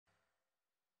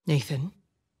Nathan?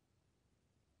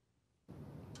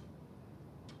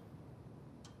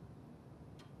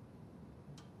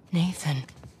 Nathan?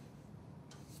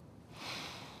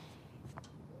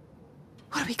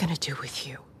 What are we gonna do with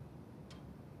you?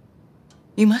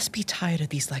 You must be tired of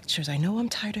these lectures. I know I'm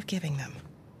tired of giving them.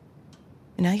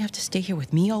 And now you have to stay here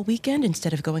with me all weekend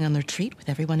instead of going on the retreat with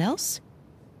everyone else?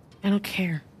 I don't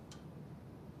care.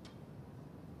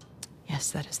 Yes,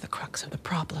 that is the crux of the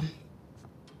problem.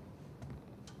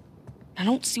 I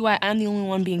don't see why I'm the only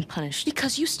one being punished.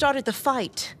 Because you started the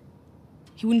fight.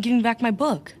 He wouldn't give me back my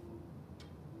book.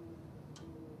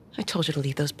 I told you to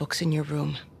leave those books in your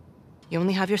room. You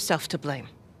only have yourself to blame.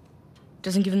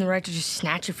 Doesn't give him the right to just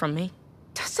snatch it from me.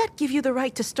 Does that give you the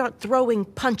right to start throwing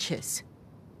punches?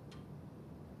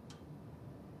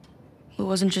 It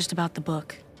wasn't just about the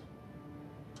book.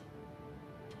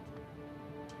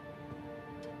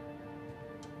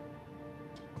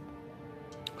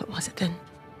 What was it then?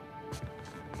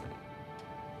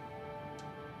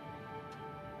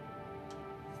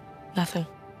 Nothing.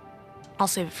 I'll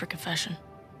save it for confession.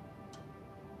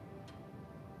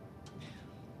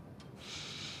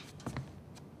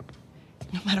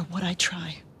 No matter what I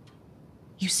try,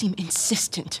 you seem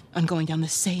insistent on going down the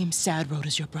same sad road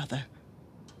as your brother.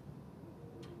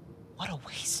 What a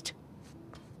waste.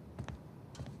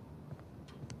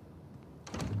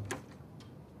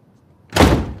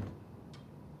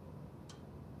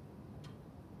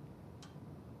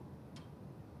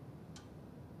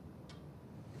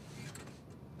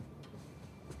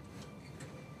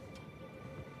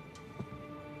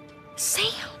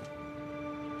 Sam!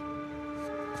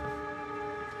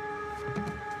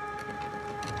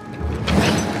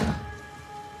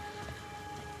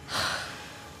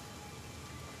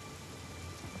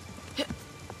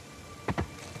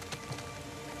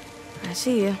 I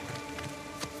see you.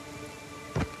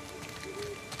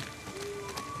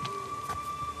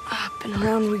 Up and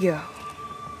around we go.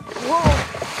 Whoa!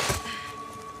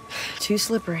 Too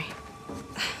slippery.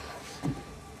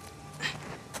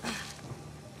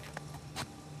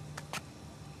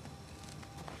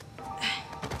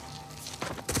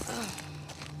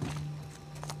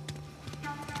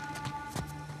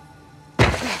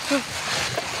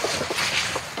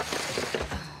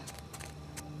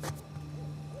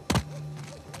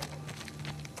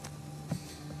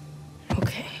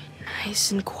 Okay,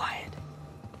 nice and quiet.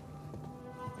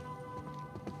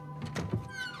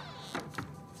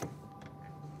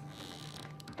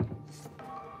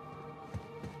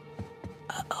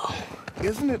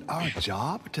 Isn't it our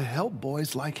job to help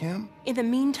boys like him? In the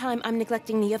meantime, I'm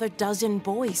neglecting the other dozen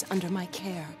boys under my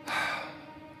care.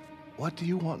 What do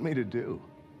you want me to do?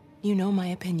 You know my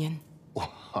opinion.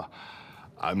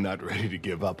 I'm not ready to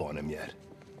give up on him yet.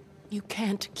 You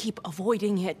can't keep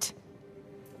avoiding it.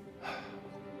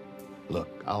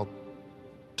 Look, I'll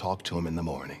talk to him in the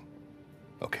morning,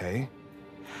 okay?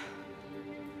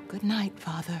 Good night,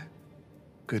 Father.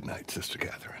 Good night, Sister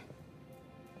Catherine.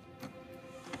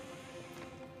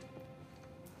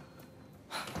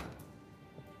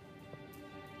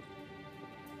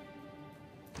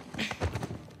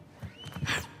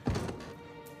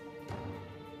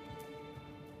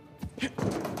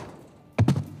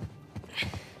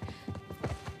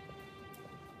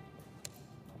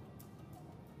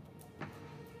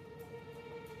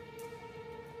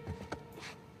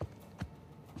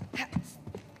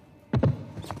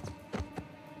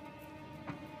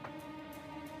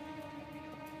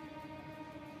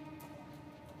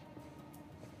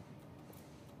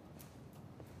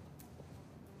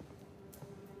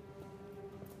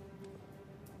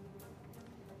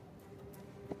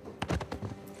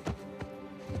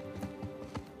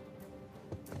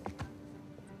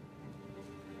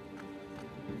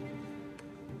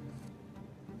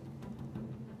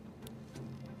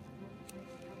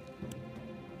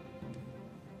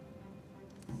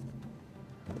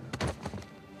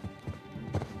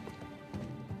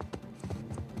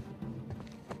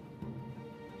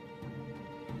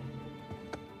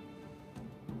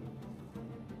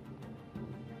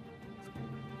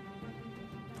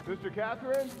 Sister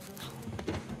Catherine?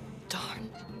 Darn.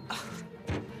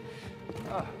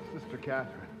 Sister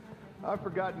Catherine, I've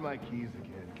forgotten my keys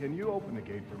again. Can you open the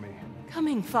gate for me?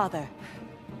 Coming, Father.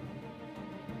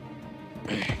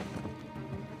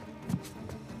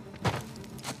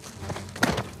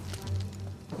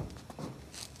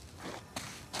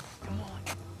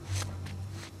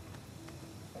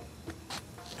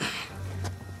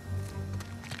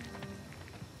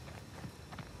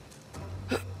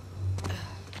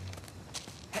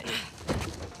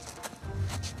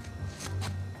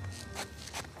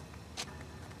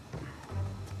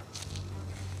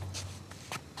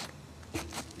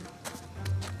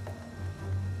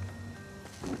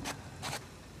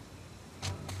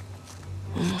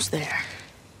 Almost there.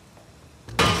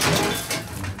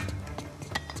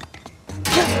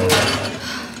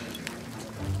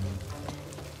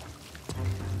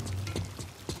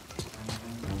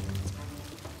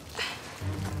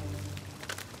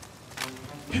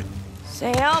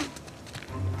 Sam?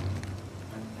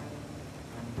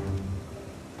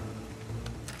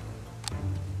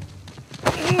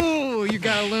 Ooh, you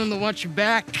gotta learn to watch your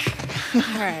back. All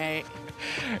right.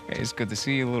 Hey, it's good to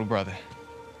see you, little brother.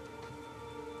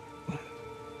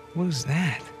 What is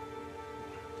that?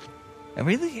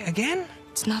 Really? Again?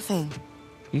 It's nothing.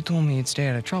 You told me you'd stay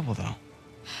out of trouble, though.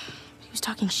 He was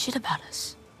talking shit about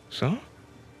us. So?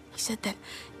 He said that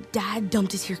Dad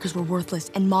dumped us here because we're worthless,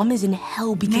 and Mom is in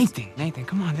hell because... Nathan,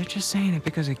 come on. They're just saying it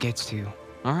because it gets to you,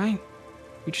 all right?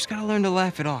 You just gotta learn to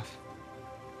laugh it off.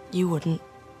 You wouldn't.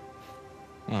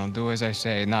 Well, do as I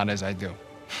say, not as I do.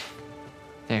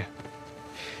 Here.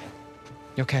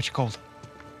 You'll catch a cold.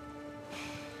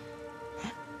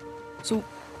 So,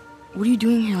 what are you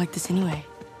doing here like this anyway?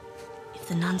 If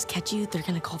the nuns catch you, they're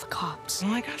gonna call the cops.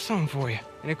 Well, I got something for you,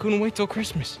 and it couldn't wait till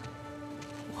Christmas.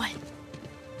 What?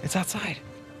 It's outside.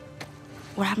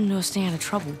 What happened to us staying out of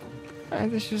trouble?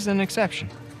 This is an exception.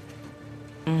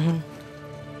 Mm-hmm.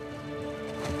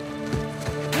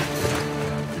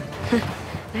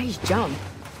 Nice jump.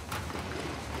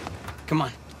 Come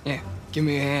on. Yeah, give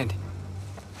me a hand.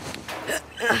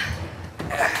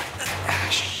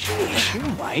 Sheesh, you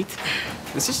might.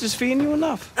 The sister's feeding you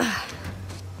enough. That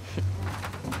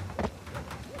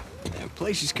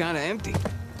place is kind of empty.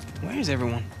 Where's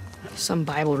everyone? Some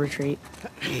Bible retreat.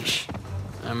 Yeesh.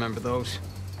 I remember those.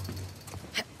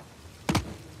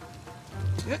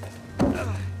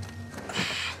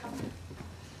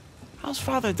 How's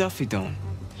Father Duffy doing?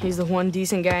 He's the one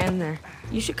decent guy in there.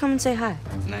 You should come and say hi.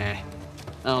 Nah, I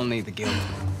don't need the guilt.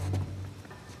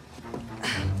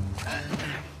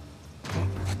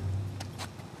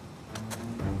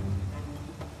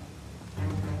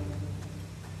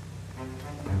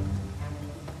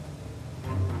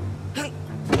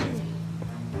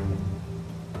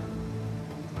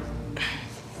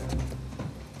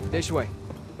 This way.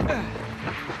 We're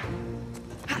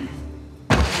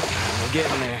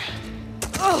getting there.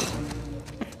 Oh,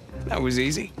 that was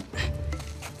easy.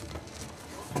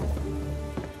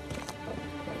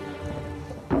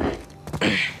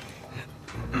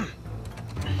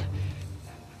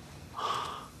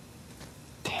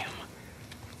 Damn.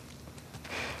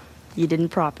 You didn't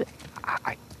prop it.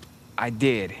 I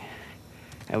did.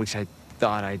 At least I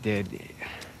thought I did.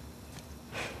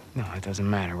 No, it doesn't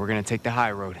matter. We're gonna take the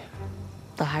high road.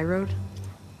 The high road?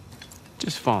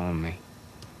 Just follow me.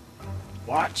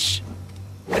 Watch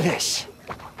this.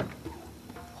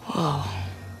 Whoa.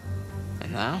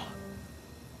 And now,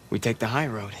 we take the high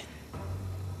road.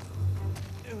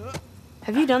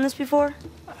 Have you done this before?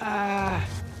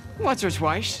 Once or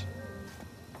twice.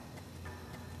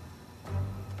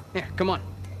 Here, come on.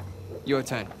 Your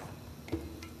turn.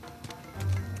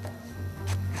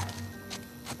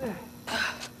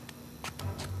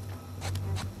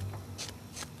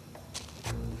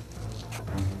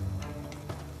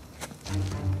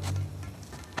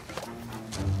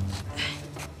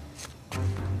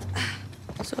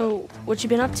 So, what you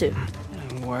been up to?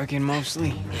 Working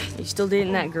mostly. You still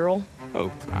dating that girl?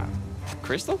 Oh,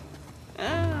 Crystal?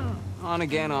 On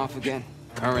again, off again.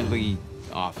 Currently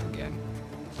off again.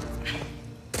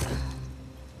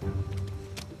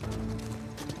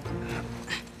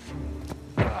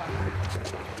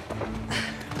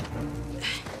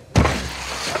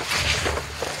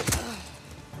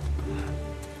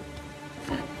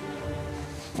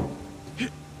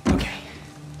 Okay.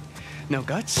 No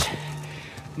guts.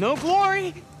 No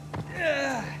glory.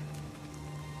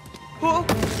 Whoa,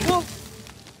 whoa.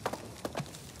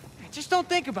 Just don't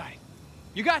think about it.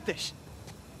 You got this.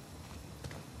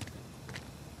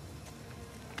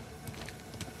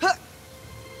 I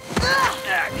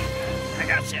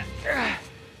gotcha.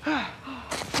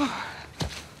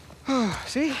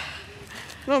 See?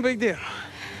 No big deal.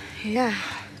 Yeah.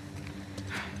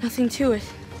 Nothing to it.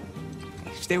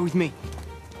 Stay with me.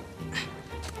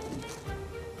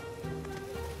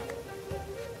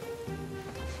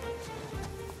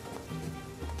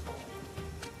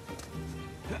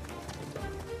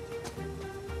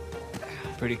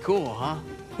 Pretty cool, huh?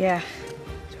 Yeah,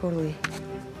 totally.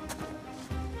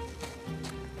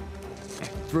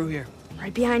 Through here.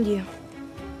 Right behind you.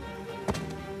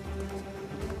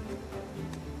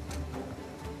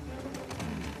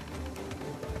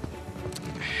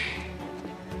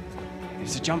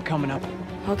 There's a jump coming up.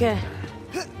 Okay.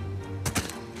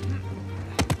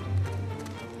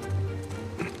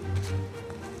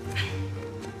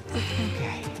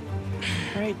 Okay.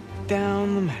 Right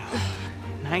down the middle.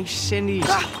 Nice and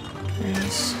easy.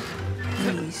 Nice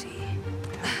and easy.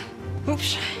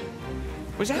 Oops.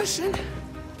 Was that a sin? I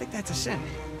think that's a sin.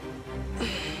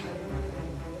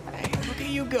 Hey, look at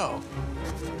you go.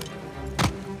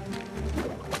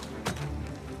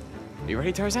 You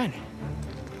ready, Tarzan?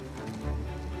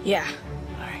 Yeah.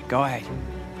 All right, go ahead.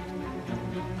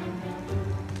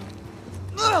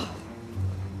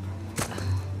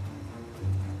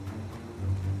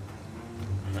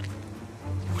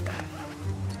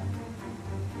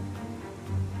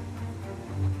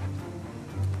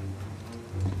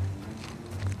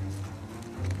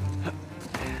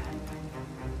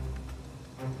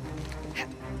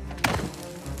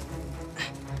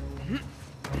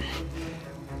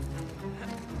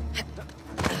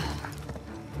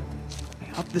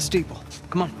 Up the steeple.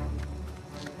 Come on.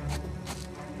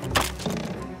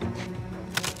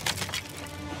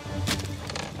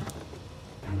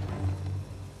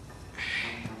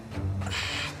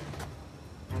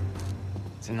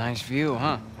 It's a nice view,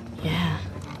 huh? Yeah.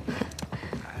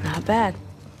 Not bad.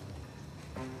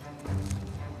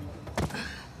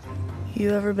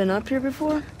 You ever been up here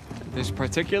before? This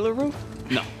particular roof?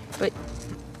 No. But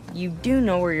you do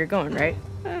know where you're going, right?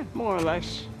 More or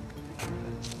less.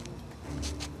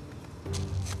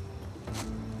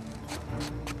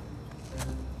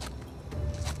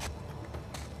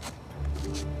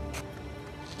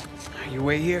 You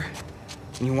wait here,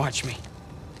 and you watch me.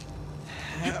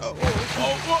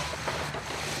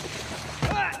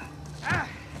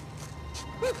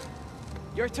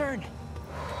 Your turn.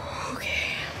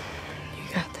 Okay. You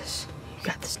got this. You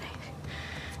got this, Nate.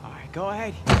 All right, go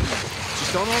ahead.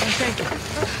 Just don't overthink it.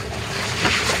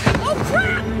 Oh,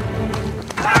 crap!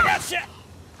 I got you.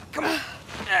 Come on.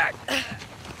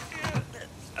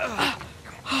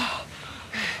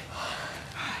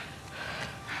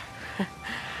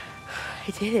 I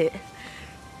did it.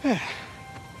 Of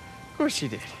course you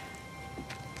did.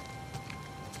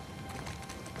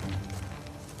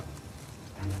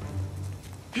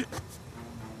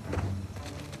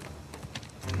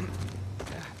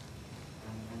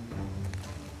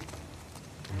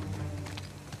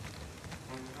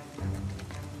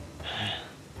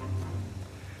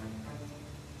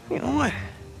 You know what? How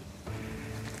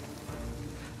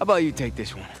about you take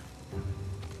this one?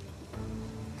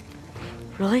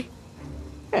 Really?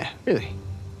 Yeah, really.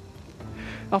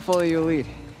 I'll follow your lead.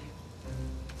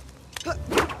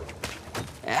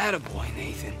 Attaboy,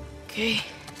 Nathan. Okay.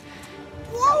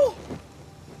 Whoa!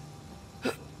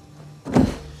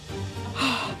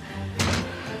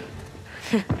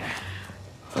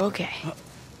 Okay.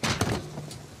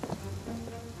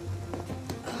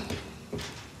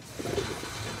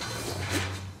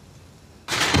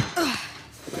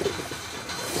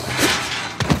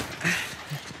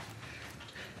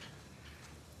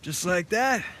 Just like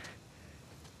that,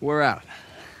 we're out.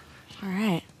 All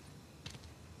right.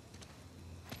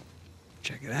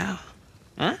 Check it out.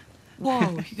 Huh?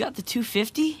 Whoa, you got the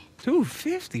 250?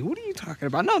 250? What are you talking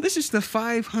about? No, this is the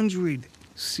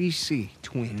 500cc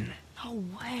twin. No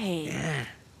way. Yeah.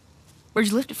 Where'd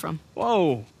you lift it from?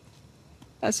 Whoa.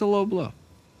 That's a low blow.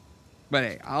 But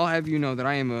hey, I'll have you know that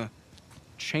I am a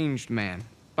changed man.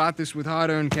 Bought this with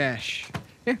hard-earned cash.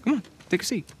 Here, come on, take a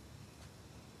seat.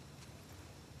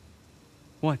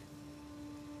 What?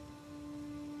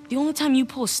 The only time you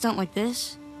pull a stunt like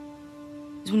this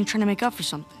is when you're trying to make up for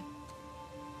something.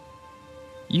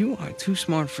 You are too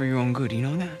smart for your own good, you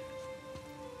know that?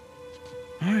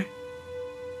 All right.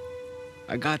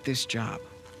 I got this job.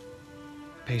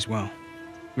 Pays well.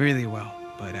 Really well.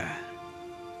 But, I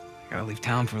gotta leave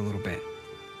town for a little bit.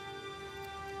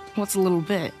 What's a little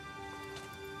bit?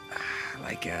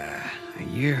 Like, a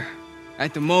year.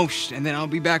 At the most, and then I'll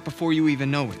be back before you even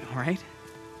know it, all right?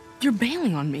 You're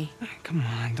bailing on me. Come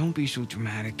on, don't be so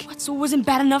dramatic. What, so it wasn't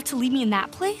bad enough to leave me in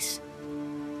that place?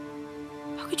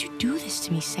 How could you do this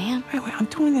to me, Sam? Wait, I'm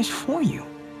doing this for you.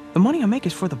 The money I make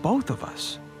is for the both of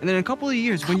us. And then in a couple of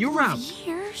years, when you're out...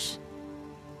 Years?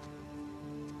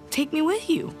 Take me with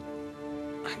you.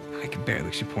 I can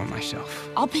barely support myself.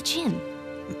 I'll pitch in.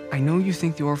 I know you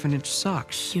think the orphanage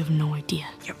sucks. You have no idea.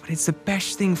 Yeah, but it's the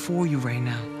best thing for you right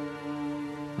now.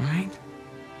 All right?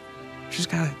 Just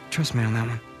gotta trust me on that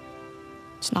one.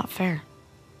 It's not fair.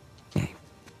 Hey,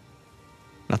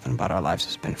 nothing about our lives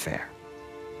has been fair.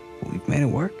 But we've made it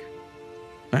work,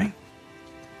 right?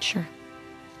 Sure.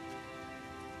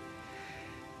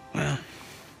 Well,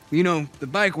 you know, the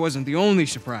bike wasn't the only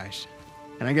surprise.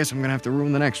 And I guess I'm gonna have to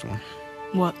ruin the next one.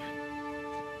 What?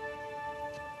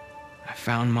 I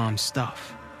found Mom's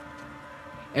stuff.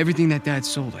 Everything that Dad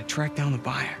sold, I tracked down the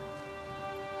buyer.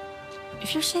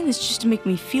 If you're saying this just to make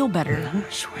me feel better, I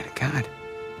swear to God.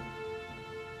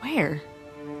 where?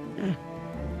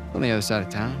 On the other side of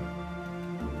town.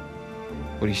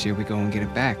 What do you say we go and get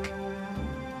it back?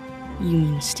 You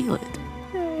mean steal it?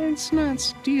 It's not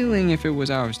stealing if it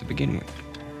was ours to begin with.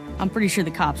 I'm pretty sure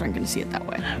the cops aren't gonna see it that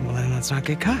way. Well, then let's not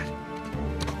get caught.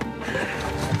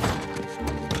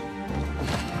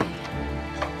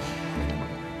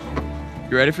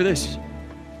 You ready for this?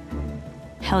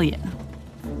 Hell yeah.